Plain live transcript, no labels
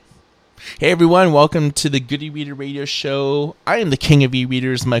Hey everyone, welcome to the Good E-Reader Radio Show. I am the king of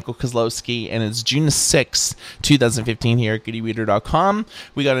e-readers, Michael Kozlowski, and it's June 6th, 2015 here at goodereader.com.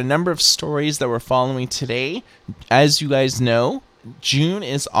 We got a number of stories that we're following today. As you guys know, June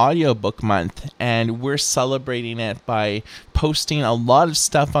is audiobook month, and we're celebrating it by posting a lot of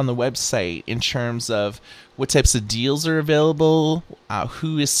stuff on the website in terms of what types of deals are available,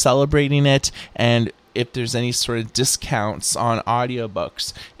 who is celebrating it, and if there's any sort of discounts on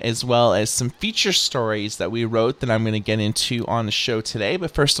audiobooks, as well as some feature stories that we wrote that I'm going to get into on the show today.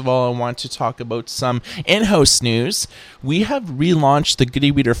 But first of all, I want to talk about some in-house news. We have relaunched the Good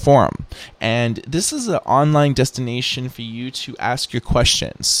E-Reader Forum, and this is an online destination for you to ask your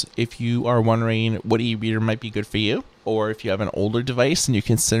questions. If you are wondering what e-reader might be good for you, or if you have an older device and you're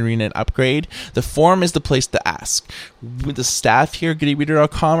considering an upgrade, the forum is the place to ask. The staff here at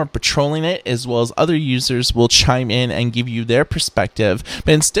goodereader.com are patrolling it, as well as other users will chime in and give you their perspective.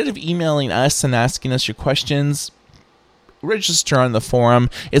 But instead of emailing us and asking us your questions, register on the forum.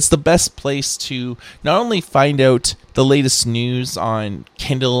 It's the best place to not only find out the latest news on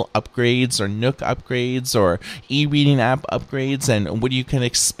Kindle upgrades or Nook upgrades or e-reading app upgrades and what you can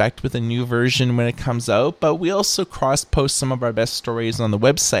expect with a new version when it comes out, but we also cross-post some of our best stories on the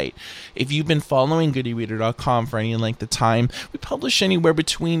website. If you've been following goodereader.com for any length of time, we publish anywhere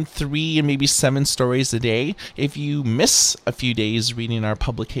between 3 and maybe 7 stories a day. If you miss a few days reading our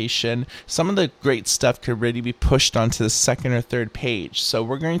publication, some of the great stuff could really be pushed onto the second or third page. So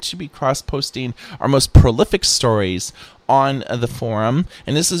we're going to be cross-posting our most prolific stories on the forum,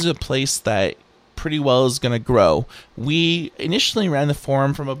 and this is a place that pretty well is going to grow. We initially ran the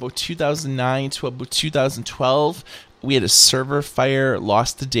forum from about 2009 to about 2012. We had a server fire,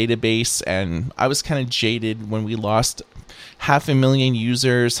 lost the database, and I was kind of jaded when we lost 500,000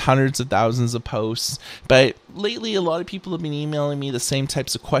 users, hundreds of thousands of posts. But lately, a lot of people have been emailing me the same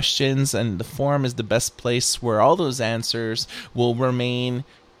types of questions, and the forum is the best place where all those answers will remain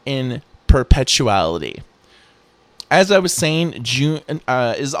in perpetuality. As I was saying, June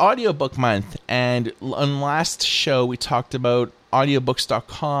is audiobook month, and on last show we talked about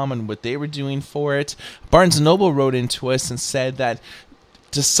audiobooks.com and what they were doing for it. Barnes & Noble wrote into us and said that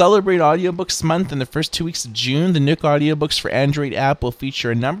to celebrate Audiobooks Month in the first 2 weeks of June, the Nook Audiobooks for Android app will feature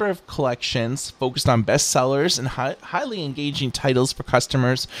a number of collections focused on bestsellers and highly engaging titles for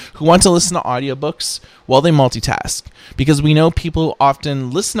customers who want to listen to audiobooks while they multitask. Because we know people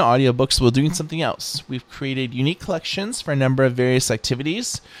often listen to audiobooks while doing something else. We've created unique collections for a number of various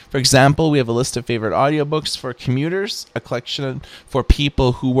activities. For example, we have a list of favorite audiobooks for commuters, a collection for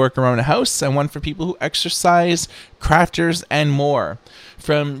people who work around a house, and one for people who exercise, crafters, and more.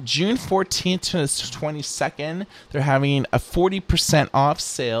 From June 14th to the 22nd, they're having a 40% off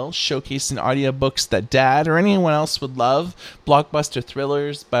sale showcasing audiobooks that Dad or anyone else would love, blockbuster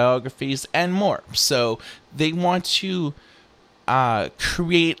thrillers, biographies, and more. So they want to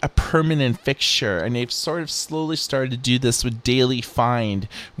create a permanent fixture, and they've sort of slowly started to do this with Daily Find,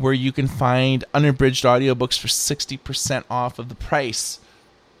 where you can find unabridged audiobooks for 60% off of the price.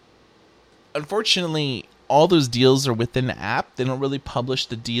 Unfortunately, all those deals are within the app. They don't really publish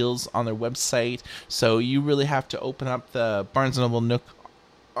the deals on their website, so you really have to open up the Barnes & Noble Nook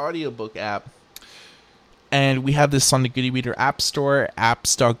audiobook app. And we have this on the Good E-Reader App Store,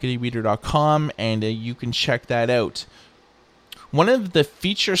 apps.goodereader.com, and you can check that out. One of the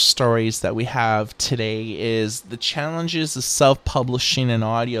feature stories that we have today is the challenges of self-publishing an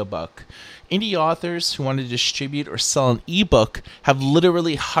audiobook. Indie authors who want to distribute or sell an ebook have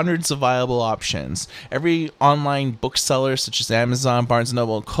literally hundreds of viable options. Every online bookseller such as Amazon, Barnes &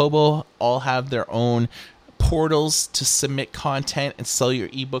 Noble, and Kobo all have their own portals to submit content and sell your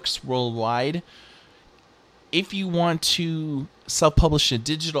ebooks worldwide. If you want to self-publish a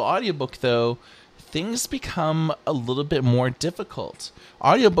digital audiobook, though, things become a little bit more difficult.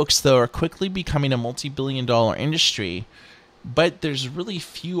 Audiobooks, though, are quickly becoming a multi-billion-dollar industry, but there's really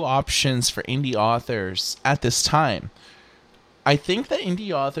few options for indie authors at this time. I think that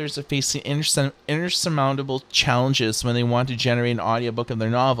indie authors are facing insurmountable challenges when they want to generate an audiobook of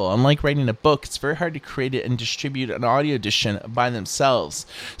their novel. Unlike writing a book, it's very hard to create it and distribute an audio edition by themselves.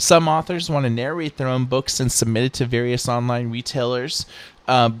 Some authors want to narrate their own books and submit it to various online retailers.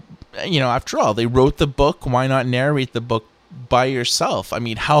 After all, they wrote the book. Why not narrate the book by yourself? I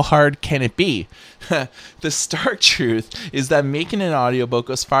mean, how hard can it be? The stark truth is that making an audiobook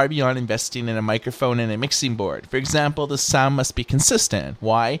goes far beyond investing in a microphone and a mixing board. For example, the sound must be consistent.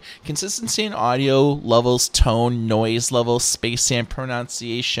 Why? Consistency in audio levels, tone, noise level, spacing, and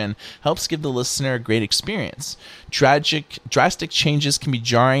pronunciation helps give the listener a great experience. Drastic changes can be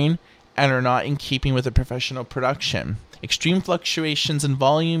jarring and are not in keeping with a professional production. Extreme fluctuations in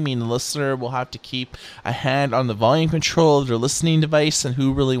volume mean the listener will have to keep a hand on the volume control of their listening device, and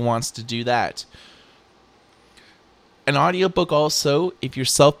who really wants to do that? An audiobook also, if you're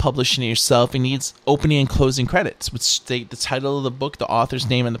self-publishing it yourself, it needs opening and closing credits, which state the title of the book, the author's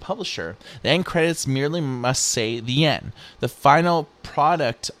name, and the publisher. The end credits merely must say the end. The final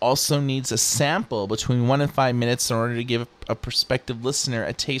product also needs a sample between 1 and 5 minutes in order to give a prospective listener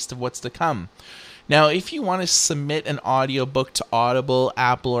a taste of what's to come. Now, if you want to submit an audiobook to Audible,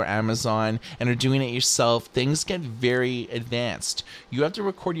 Apple, or Amazon and are doing it yourself, things get very advanced. You have to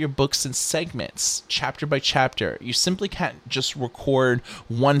record your books in segments, chapter by chapter. You simply can't just record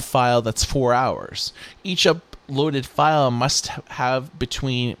one file that's 4 hours. Each uploaded file must have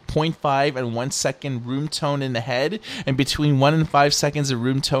between 0.5 and 1 second room tone in the head and between 1 and 5 seconds of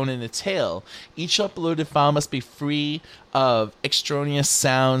room tone in the tail. Each uploaded file must be free of extraneous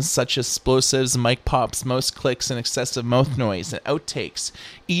sounds such as explosives, mic pops, mouse clicks, and excessive mouth noise, and outtakes.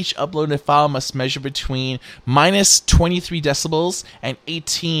 Each uploaded file must measure between minus 23 decibels and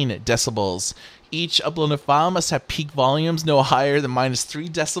 18 decibels. Each uploaded file must have peak volumes no higher than minus 3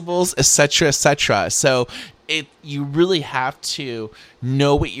 decibels, etc., etc. So you really have to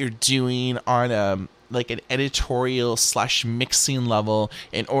know what you're doing on like an editorial / mixing level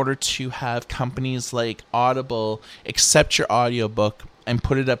in order to have companies like Audible accept your audiobook and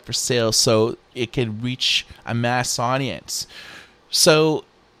put it up for sale so it can reach a mass audience. So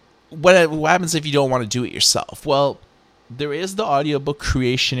what happens if you don't want to do it yourself? Well, there is the Audiobook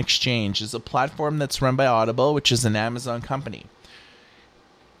Creation Exchange. It's a platform that's run by Audible, which is an Amazon company.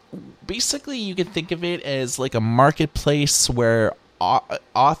 Basically, you can think of it as like a marketplace where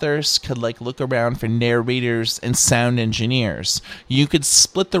authors could like look around for narrators and sound engineers. You could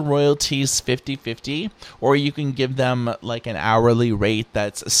split the royalties 50-50, or you can give them like an hourly rate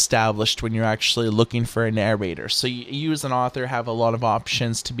that's established when you're actually looking for a narrator. So you as an author have a lot of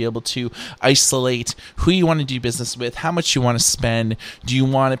options to be able to isolate who you want to do business with, how much you want to spend. Do you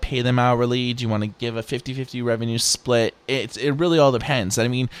want to pay them hourly? Do you want to give a 50-50 revenue split? It really all depends. I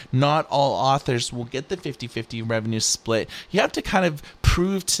mean, not all authors will get the 50-50 revenue split. You have to kind of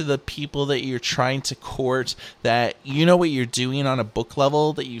prove to the people that you're trying to court that you know what you're doing on a book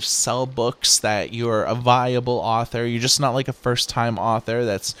level, that you sell books, that you're a viable author. You're just not like a first-time author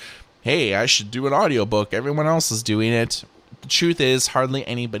that's, hey, I should do an audiobook. Everyone else is doing it. The truth is, hardly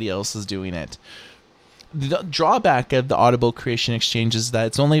anybody else is doing it. The drawback of the Audible Creation Exchange is that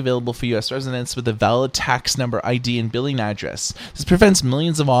it's only available for U.S. residents with a valid tax number, ID, and billing address. This prevents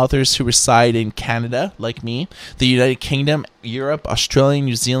millions of authors who reside in Canada, like me, the United Kingdom, Europe, Australia,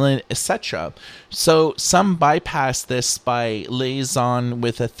 New Zealand, etc. So some bypass this by liaison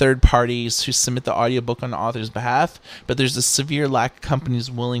with third parties who submit the audiobook on the author's behalf, but there's a severe lack of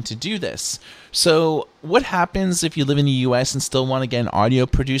companies willing to do this. So what happens if you live in the U.S. and still want to get an audio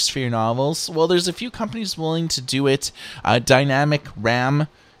produced for your novels? Well, there's a few companies willing to do it. Dynamic RAM,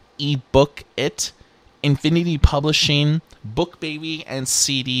 eBook It, Infinity Publishing, BookBaby, and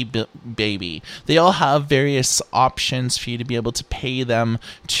CD Baby. They all have various options for you to be able to pay them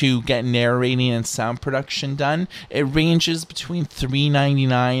to get narrating and sound production done. It ranges between $3.99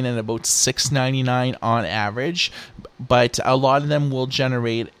 and about $6.99 on average, but a lot of them will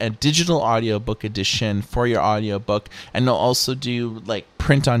generate a digital audiobook edition for your audiobook, and they'll also do like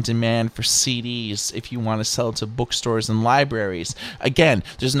print on demand for CDs if you want to sell to bookstores and libraries. Again,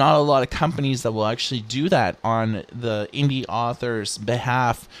 there's not a lot of companies that will actually do that on the indie author's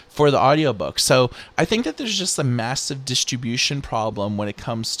behalf for the audiobook. So I think that there's just a massive distribution problem when it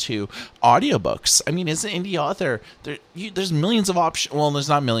comes to audiobooks. I mean, as an indie author, there's millions of options. Well, there's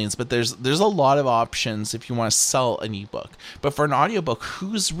not millions, but there's a lot of options if you want to sell an ebook. But for an audiobook,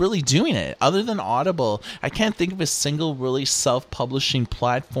 who's really doing it? Other than Audible, I can't think of a single really self-publishing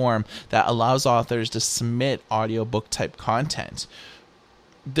platform that allows authors to submit audiobook type content.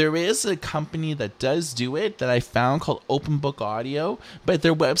 There is a company that does do it that I found called Open Book Audio, but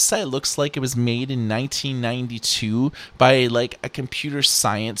their website looks like it was made in 1992 by like a computer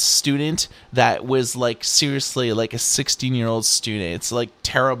science student that was like seriously like a 16-year-old student. It's like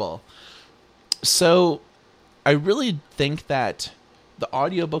terrible. So I really think that the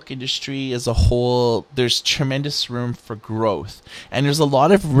audiobook industry as a whole, there's tremendous room for growth. And there's a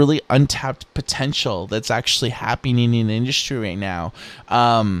lot of really untapped potential that's actually happening in the industry right now.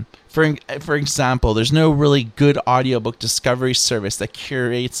 For example, there's no really good audiobook discovery service that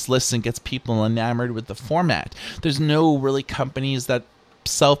curates lists and gets people enamored with the format. There's no really companies that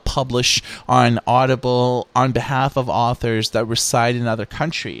self-publish on Audible on behalf of authors that reside in other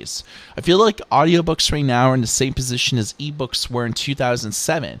countries. I feel like audiobooks right now are in the same position as ebooks were in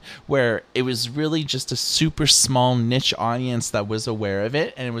 2007, where it was really just a super small niche audience that was aware of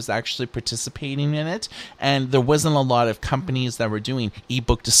it and it was actually participating in it, and there wasn't a lot of companies that were doing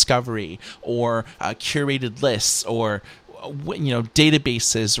ebook discovery or curated lists or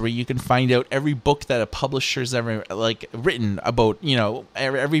databases where you can find out every book that a publisher's ever written about,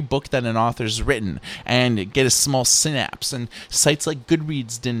 every book that an author's written, and get a small synapse. And sites like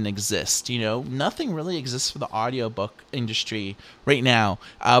Goodreads didn't exist. Nothing really exists for the audiobook industry right now.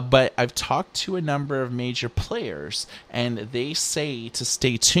 But I've talked to a number of major players and they say to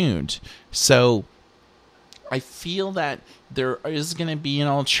stay tuned. So I feel that there is going to be an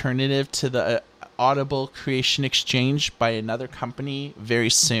alternative to the Audible Creation Exchange by another company very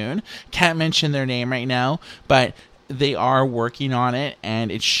soon. Can't mention their name right now, but they are working on it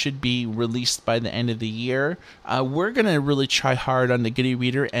and it should be released by the end of the year. We're going to really try hard on the Good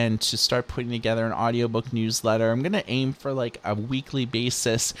e-Reader and to start putting together an audiobook newsletter. I'm going to aim for a weekly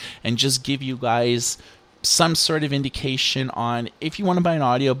basis and just give you guys some sort of indication on if you want to buy an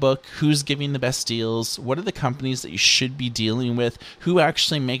audiobook, who's giving the best deals, what are the companies that you should be dealing with, who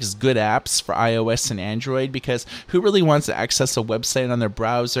actually makes good apps for iOS and Android, because who really wants to access a website on their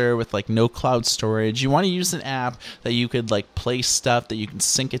browser with no cloud storage? You want to use an app that you could play stuff, that you can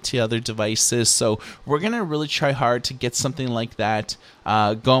sync it to other devices. So we're going to really try hard to get something like that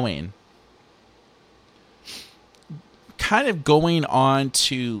going. Kind of going on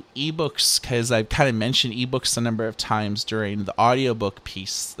to ebooks, because I've kind of mentioned ebooks a number of times during the audiobook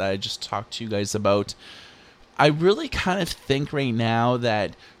piece that I just talked to you guys about. I really kind of think right now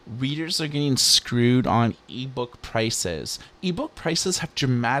that readers are getting screwed on ebook prices. Ebook prices have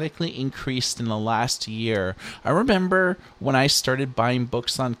dramatically increased in the last year. I remember when I started buying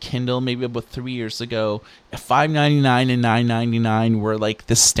books on Kindle maybe about 3 years ago, $5.99 and $9.99 were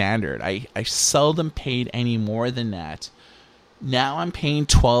the standard. I seldom paid any more than that. Now I'm paying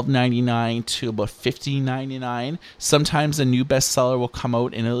 $12.99 to about $15.99. Sometimes a new bestseller will come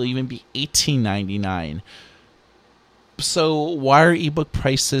out and it'll even be $18.99. So why are ebook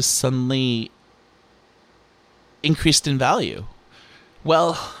prices suddenly increased in value?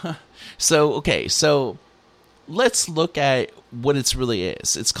 Well, so let's look at what it really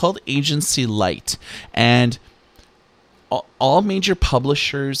is. It's called Agency Light, and all major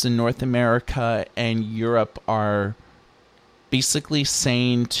publishers in North America and Europe are basically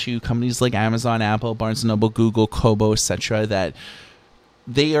saying to companies like Amazon, Apple, Barnes & Noble, Google, Kobo, etc. that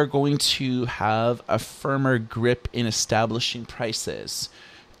they are going to have a firmer grip in establishing prices.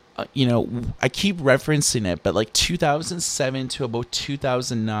 I keep referencing it, but 2007 to about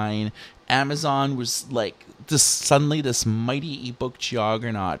 2009, Amazon was this mighty ebook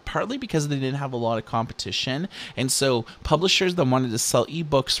juggernaut, partly because they didn't have a lot of competition. And so publishers that wanted to sell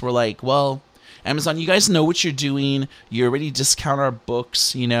ebooks were like, well, Amazon, you guys know what you're doing. You already discount our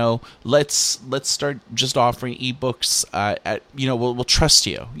books. Let's start just offering ebooks. We'll trust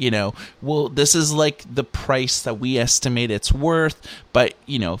you. This is the price that we estimate it's worth. But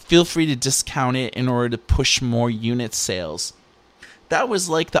feel free to discount it in order to push more unit sales. That was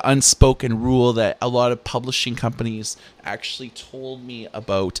the unspoken rule that a lot of publishing companies actually told me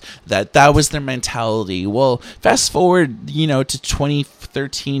about, that was their mentality. Well, fast forward, to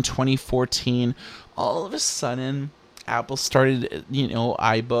 2013, 2014, all of a sudden, Apple started,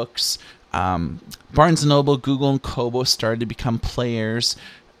 iBooks, Barnes & Noble, Google, and Kobo started to become players.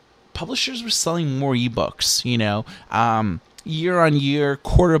 Publishers were selling more ebooks, year on year,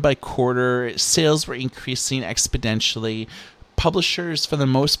 quarter by quarter, sales were increasing exponentially. Publishers, for the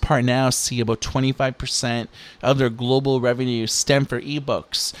most part now, see about 25% of their global revenue stem for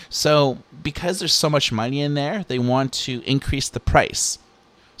ebooks. So because there's so much money in there, they want to increase the price.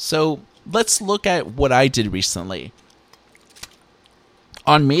 So let's look at what I did recently.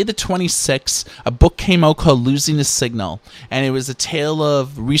 On May the 26th, a book came out called Losing the Signal, and it was a tale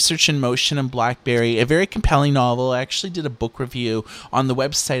of research in motion and BlackBerry, a very compelling novel. I actually did a book review on the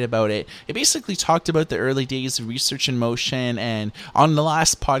website about it. It basically talked about the early days of research in motion, and on the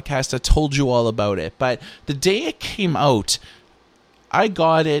last podcast, I told you all about it. But the day it came out, I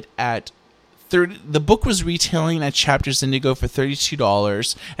got it at the book was retailing at Chapters Indigo for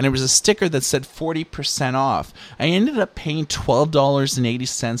 $32, and there was a sticker that said 40% off. I ended up paying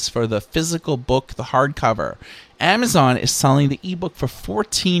 $12.80 for the physical book, the hardcover. Amazon is selling the ebook for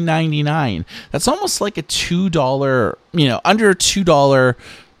 $14.99. That's almost like a $2, under a $2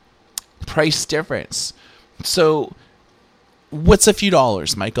 price difference. So what's a few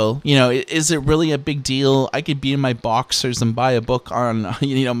dollars, Michael? Is it really a big deal? I could be in my boxers and buy a book on,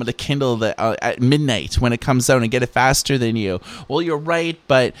 the Kindle that at midnight when it comes out and get it faster than you. Well, you're right,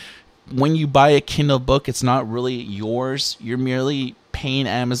 but when you buy a Kindle book, it's not really yours. You're merely paying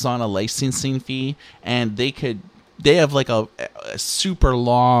Amazon a licensing fee, and they have like a super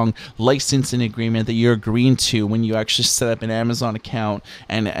long licensing agreement that you're agreeing to when you actually set up an Amazon account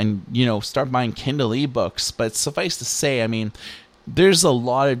and start buying Kindle ebooks. But suffice to say, I mean, there's a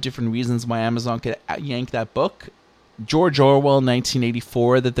lot of different reasons why Amazon could yank that book. George Orwell,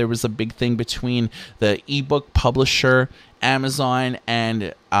 1984, that there was a big thing between the ebook publisher, Amazon,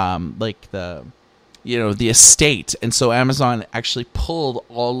 and the estate. And so Amazon actually pulled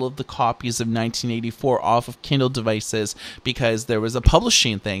all of the copies of 1984 off of Kindle devices because there was a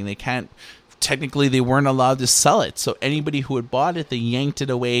publishing thing. They weren't allowed to sell it. So anybody who had bought it, they yanked it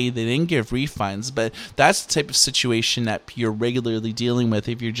away. They didn't give refunds. But that's the type of situation that you're regularly dealing with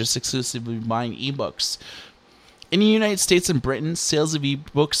if you're just exclusively buying ebooks. In the United States and Britain, sales of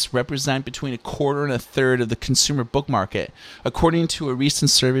ebooks represent between a quarter and a third of the consumer book market. According to a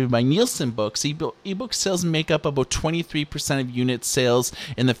recent survey by Nielsen Books, ebook sales make up about 23% of unit sales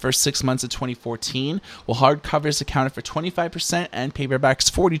in the first 6 months of 2014, while hardcovers accounted for 25% and paperbacks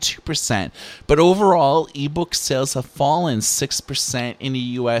 42%. But overall, ebook sales have fallen 6% in the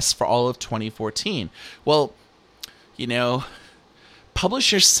U.S. for all of 2014. Well,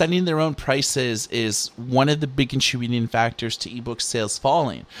 publishers setting their own prices is one of the big contributing factors to ebook sales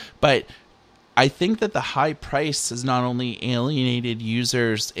falling. But I think that the high price has not only alienated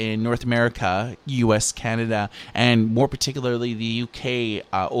users in North America, US, Canada, and more particularly the UK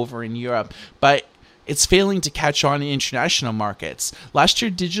over in Europe, but it's failing to catch on in international markets. Last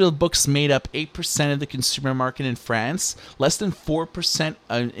year, digital books made up 8% of the consumer market in France, less than 4%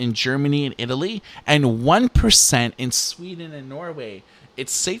 in Germany and Italy, and 1% in Sweden and Norway.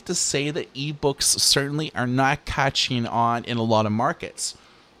 It's safe to say that ebooks certainly are not catching on in a lot of markets.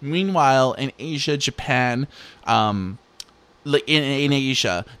 Meanwhile, in Asia, Japan led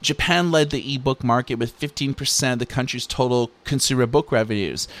the ebook market with 15% of the country's total consumer book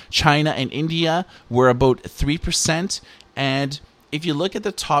revenues. China and India were about 3%. And if you look at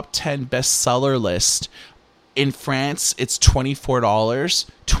the top 10 bestseller list, in France, it's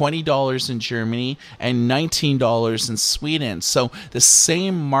 $24, $20 in Germany, and $19 in Sweden. So the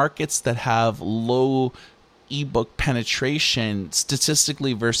same markets that have low ebook penetration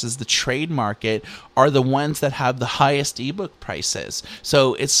statistically versus the trade market are the ones that have the highest ebook prices.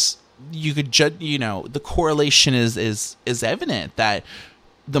 So you could judge, the correlation is evident that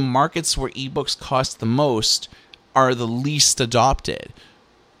the markets where ebooks cost the most are the least adopted.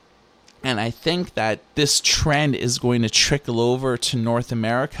 And I think that this trend is going to trickle over to North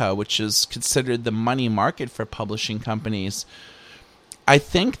America, which is considered the money market for publishing companies. I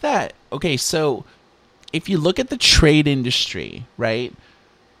think that, so if you look at the trade industry, right,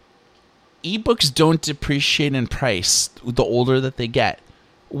 ebooks don't depreciate in price the older that they get.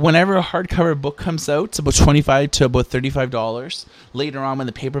 Whenever a hardcover book comes out, it's about $25 to about $35. Later on, when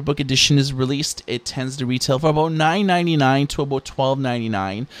the paper book edition is released, it tends to retail for about $9.99 to about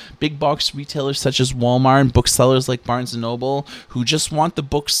 $12.99. Big box retailers such as Walmart and booksellers like Barnes & Noble, who just want the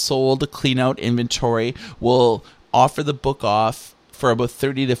book sold to clean out inventory, will offer the book off for about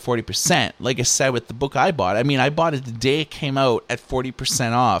 30 to 40%. Like I said, with the book I bought, I bought it the day it came out at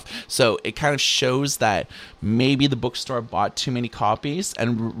 40% off. So it kind of shows that maybe the bookstore bought too many copies,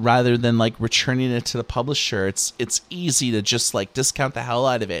 and rather than returning it to the publisher, it's easy to just discount the hell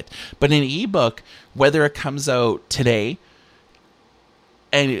out of it. But in ebook, whether it comes out today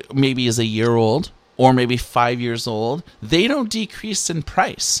and it maybe is a year old or maybe 5 years old, they don't decrease in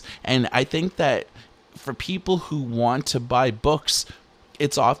price. And I think that for people who want to buy books,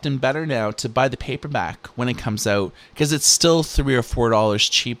 it's often better now to buy the paperback when it comes out because it's still $3 or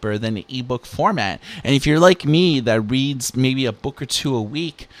 $4 cheaper than the ebook format. And if you're like me that reads maybe a book or two a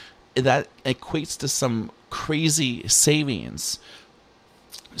week, that equates to some crazy savings.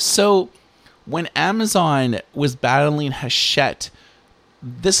 So when Amazon was battling Hachette,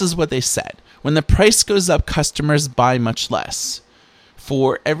 this is what they said. When the price goes up, customers buy much less.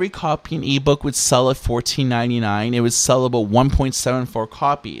 For every copy an ebook would sell at $14.99, it would sell about 1.74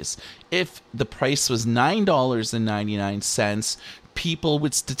 copies. If the price was $9.99, people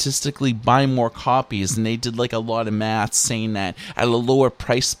would statistically buy more copies, and they did a lot of math saying that at a lower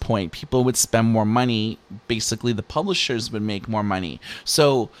price point, people would spend more money. Basically, the publishers would make more money.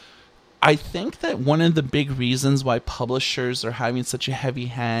 So I think that one of the big reasons why publishers are having such a heavy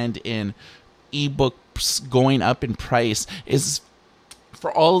hand in ebooks going up in price is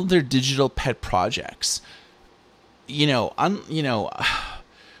for all of their digital pet projects.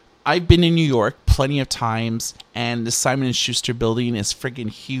 I've been in New York plenty of times, and the Simon and Schuster building is friggin'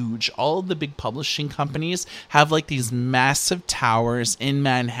 huge. All of the big publishing companies have like these massive towers in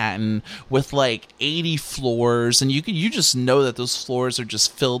Manhattan with like 80 floors, and you just know that those floors are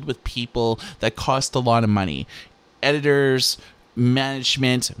just filled with people that cost a lot of money. Editors,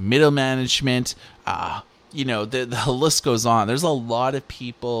 management, middle management, the list goes on. There's a lot of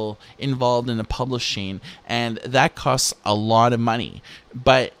people involved in the publishing, and that costs a lot of money.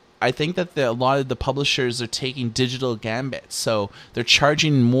 But I think that a lot of the publishers are taking digital gambits, so they're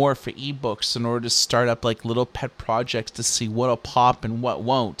charging more for ebooks in order to start up like little pet projects to see what'll pop and what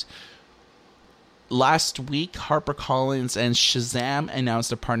won't. Last week, HarperCollins and Shazam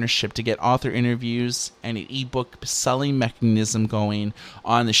announced a partnership to get author interviews and an ebook selling mechanism going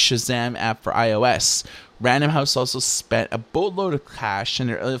on the Shazam app for iOS. Random House also spent a boatload of cash in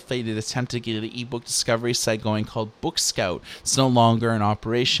their ill-fated attempt to get an ebook discovery site going called Book Scout. It's no longer in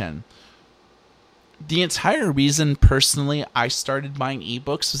operation. The entire reason, personally, I started buying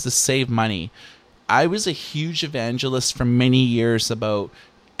ebooks was to save money. I was a huge evangelist for many years about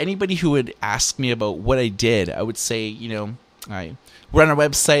anybody who would ask me about what I did. I would say, I run a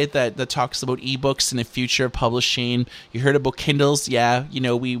website that talks about ebooks and the future of publishing. You heard about Kindles? Yeah,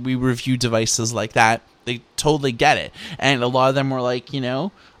 we review devices like that. They totally get it. And a lot of them were like,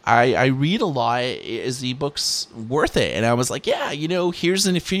 I read a lot. Is ebooks worth it? And I was like, yeah, here's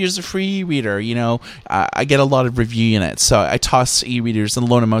a free e-reader. I get a lot of review units, so I toss e-readers and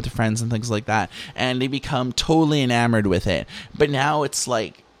loan them out to friends and things like that. And they become totally enamored with it. But now it's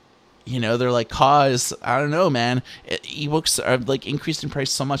like, they're like, cause, I don't know, man. Ebooks are like increased in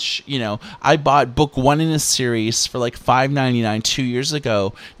price so much. I bought book 1 in a series for like $5.99 2 years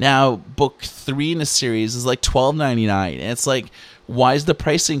ago. Now book 3 in a series is like $12.99. And it's like, why is the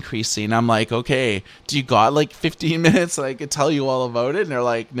price increasing? I'm like, okay, do you got like 15 minutes and I could tell you all about it? And they're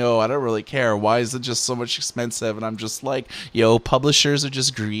like, no, I don't really care. Why is it just so much expensive? And I'm just like, publishers are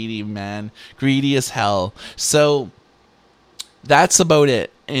just greedy, man. Greedy as hell. So that's about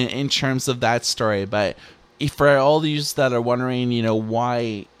it in terms of that story. But for all these that are wondering,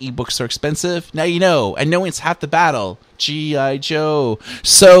 why ebooks are expensive, now you know, and knowing's half the battle. G.I. Joe.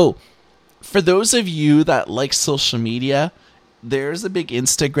 So for those of you that like social media, there's a big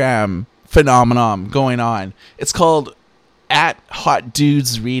Instagram phenomenon going on. It's called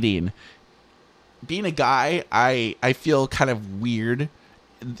 @HotDudesReading. Being a guy, I feel kind of weird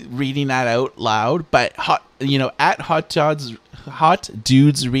reading that out loud, but Hot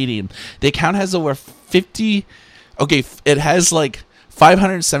Dudes Reading, the account has over 50. Okay, it has like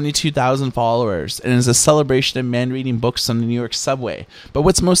 572,000 followers, and is a celebration of men reading books on the New York subway. But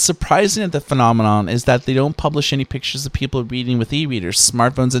what's most surprising at the phenomenon is that they don't publish any pictures of people reading with e-readers,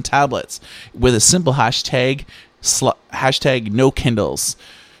 smartphones, and tablets, with a simple hashtag no Kindles.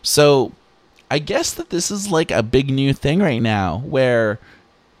 So I guess that this is like a big new thing right now, where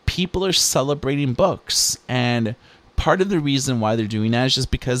people are celebrating books, and part of the reason why they're doing that is just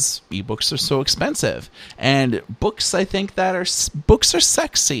because ebooks are so expensive. And books, I think books are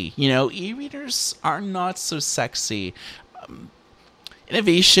sexy. E-readers are not so sexy.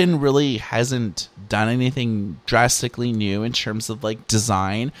 Innovation really hasn't done anything drastically new in terms of like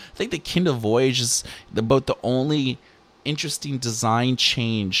design. I think the Kindle Voyage is about the only interesting design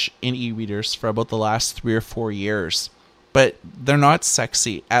change in e-readers for about the last 3 or 4 years. But they're not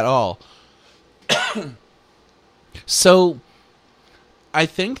sexy at all. So I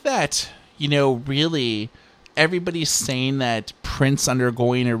think that, really everybody's saying that print's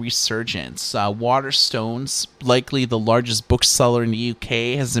undergoing a resurgence. Waterstones, likely the largest bookseller in the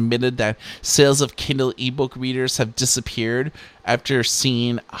UK, has admitted that sales of Kindle ebook readers have disappeared after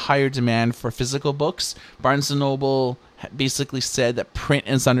seeing higher demand for physical books. Barnes & Noble basically said that print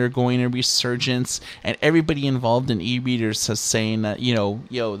is undergoing a resurgence, and everybody involved in e-readers is saying that,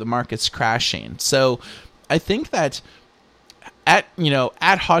 the market's crashing. So I think that at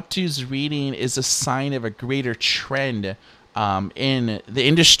Hot Dudes Reading is a sign of a greater trend in the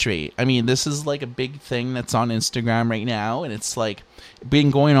industry. I mean, this is like a big thing that's on Instagram right now, and it's like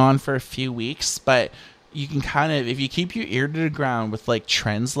been going on for a few weeks, but you can kind of, if you keep your ear to the ground with like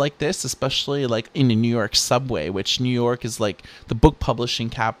trends like this, especially like in the New York subway, which New York is like the book publishing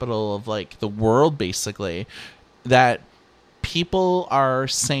capital of like the world, basically, that people are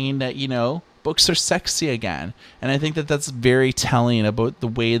saying that, books are sexy again. And I think that that's very telling about the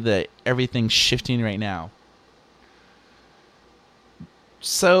way that everything's shifting right now.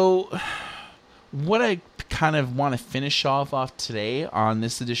 So what I kind of want to finish off today on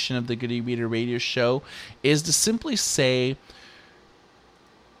this edition of the Good E-Reader Radio Show is to simply say,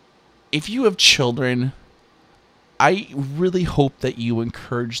 if you have children, I really hope that you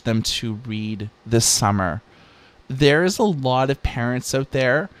encourage them to read this summer. There's a lot of parents out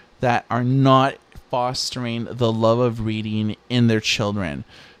there that are not fostering the love of reading in their children.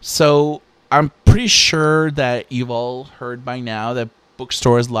 So I'm pretty sure that you've all heard by now that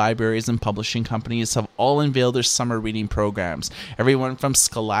bookstores, libraries, and publishing companies have all unveiled their summer reading programs. Everyone from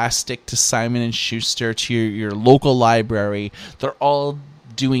Scholastic to Simon & Schuster to your local library, they're all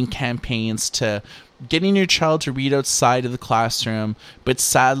doing campaigns to getting your child to read outside of the classroom. But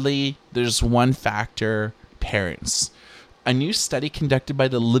sadly, there's one factor: parents. A new study conducted by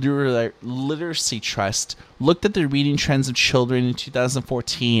the Literacy Trust looked at the reading trends of children in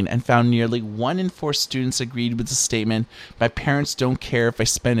 2014 and found nearly 1 in 4 students agreed with the statement, "My parents don't care if I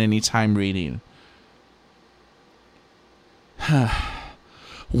spend any time reading."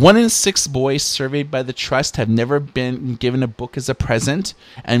 1 in 6 boys surveyed by the Trust have never been given a book as a present,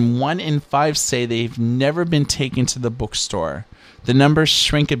 and 1 in 5 say they've never been taken to the bookstore. The numbers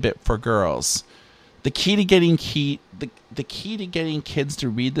shrink a bit for girls. The key to getting kids to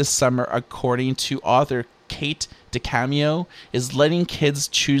read this summer, according to author Kate DeCamio, is letting kids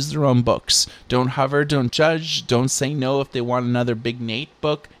choose their own books. Don't hover, don't judge, don't say no if they want another Big Nate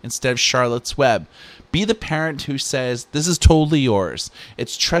book instead of Charlotte's Web. Be the parent who says, "This is totally yours."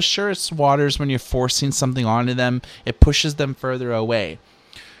 It's treacherous waters when you're forcing something onto them. It pushes them further away.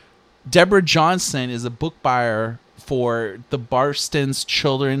 Deborah Johnson is a book buyer for the Barston's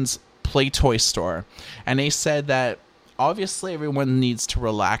Children's Play Toy store, and they said that obviously everyone needs to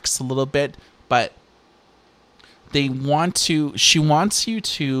relax a little bit, but she wants you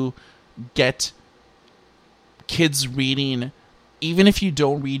to get kids reading even if you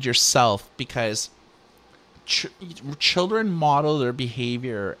don't read yourself, because children model their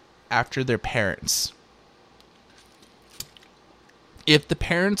behavior after their parents. If the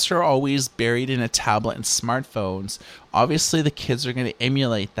parents are always buried in a tablet and smartphones, obviously the kids are going to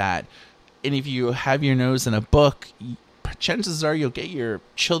emulate that. And if you have your nose in a book, chances are you'll get your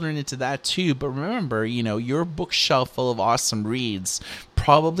children into that too. But remember, your bookshelf full of awesome reads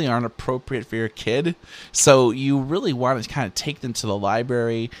probably aren't appropriate for your kid. So you really want to kind of take them to the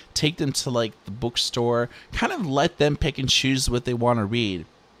library, take them to the bookstore, kind of let them pick and choose what they want to read.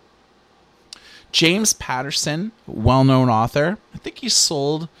 James Patterson, well-known author, I think he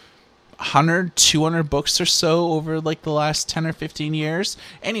sold 100, 200 books or so over the last 10 or 15 years.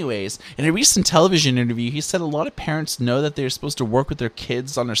 Anyways, in a recent television interview, he said a lot of parents know that they're supposed to work with their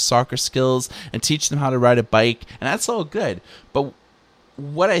kids on their soccer skills and teach them how to ride a bike, and that's all good. But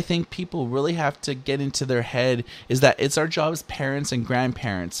what I think people really have to get into their head is that it's our job as parents and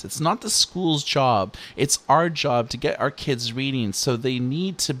grandparents. It's not the school's job. It's our job to get our kids reading, so they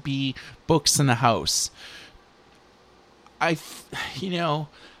need to be books in the house. I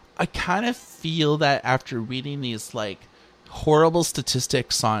kind of feel that after reading these horrible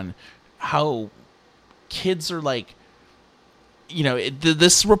statistics on how kids are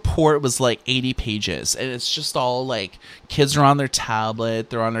this report was 80 pages, and it's just all kids are on their tablet,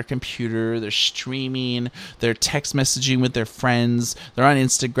 they're on their computer, they're streaming, they're text messaging with their friends, they're on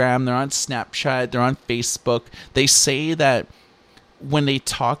Instagram, they're on Snapchat, they're on Facebook. They say that when they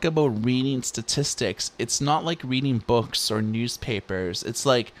talk about reading statistics, it's not like reading books or newspapers. It's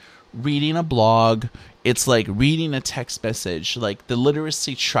like reading a blog. It's like reading a text message. The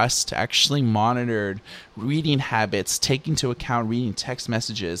Literacy Trust actually monitored reading habits, taking into account reading text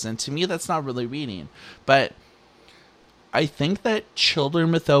messages. And to me, that's not really reading. But I think that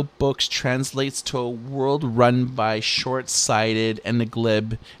children without books translates to a world run by short-sighted and the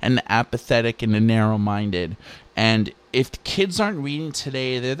glib and the apathetic and the narrow-minded. And if kids aren't reading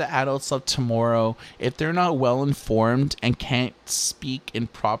today, they're the adults of tomorrow. If they're not well-informed and can't speak in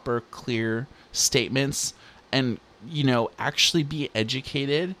proper, clear statements and, actually be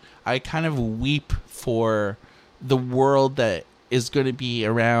educated, I kind of weep for the world that is going to be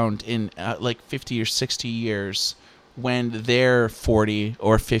around in 50 or 60 years when they're 40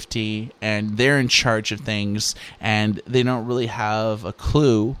 or 50 and they're in charge of things and they don't really have a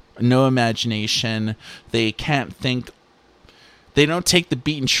clue, no imagination, they can't think, they don't take the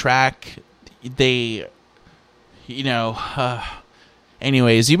beaten track,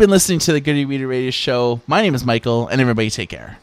 anyways, you've been listening to the Good E-Reader Radio Show. My name is Michael, and everybody take care.